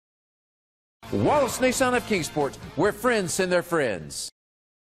Wallace Nissan of Kingsport, where friends send their friends.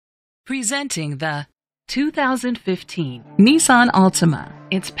 Presenting the 2015 Nissan Altima.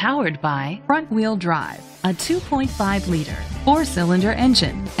 It's powered by front-wheel drive, a 2.5-liter four-cylinder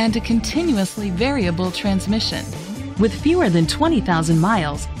engine, and a continuously variable transmission. With fewer than 20,000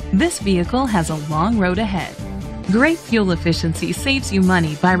 miles, this vehicle has a long road ahead. Great fuel efficiency saves you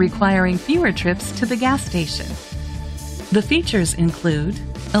money by requiring fewer trips to the gas station. The features include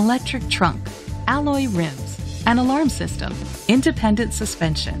electric trunk, alloy rims, an alarm system, independent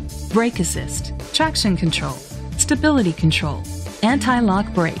suspension, brake assist, traction control, stability control,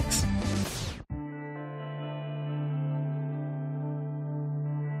 anti-lock brakes.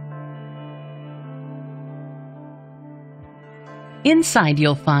 Inside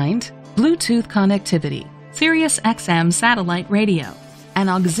you'll find Bluetooth connectivity, Sirius XM satellite radio, an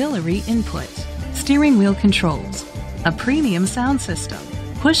auxiliary input, steering wheel controls, a premium sound system,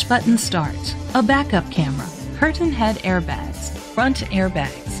 push-button start, a backup camera, curtain head airbags, front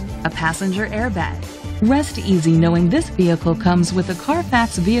airbags, a passenger airbag. Rest easy knowing this vehicle comes with a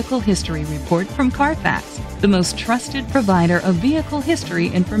Carfax Vehicle History Report from Carfax, the most trusted provider of vehicle history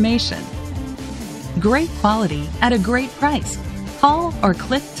information. Great quality at a great price. Call or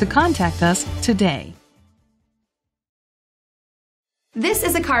click to contact us today. This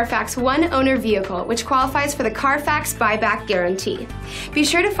is a Carfax one-owner vehicle which qualifies for the Carfax buyback guarantee. Be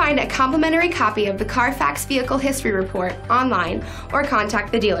sure to find a complimentary copy of the Carfax Vehicle History Report online or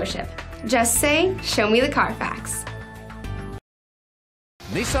contact the dealership. Just say, "Show me the Carfax."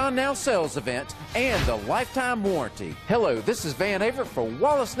 Nissan Now Sales Event and the lifetime warranty. Hello, this is Van Avert for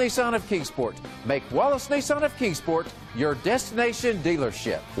Wallace Nissan of Kingsport. Make Wallace Nissan of Kingsport your destination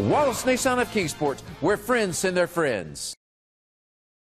dealership. Wallace Nissan of Kingsport, where friends send their friends.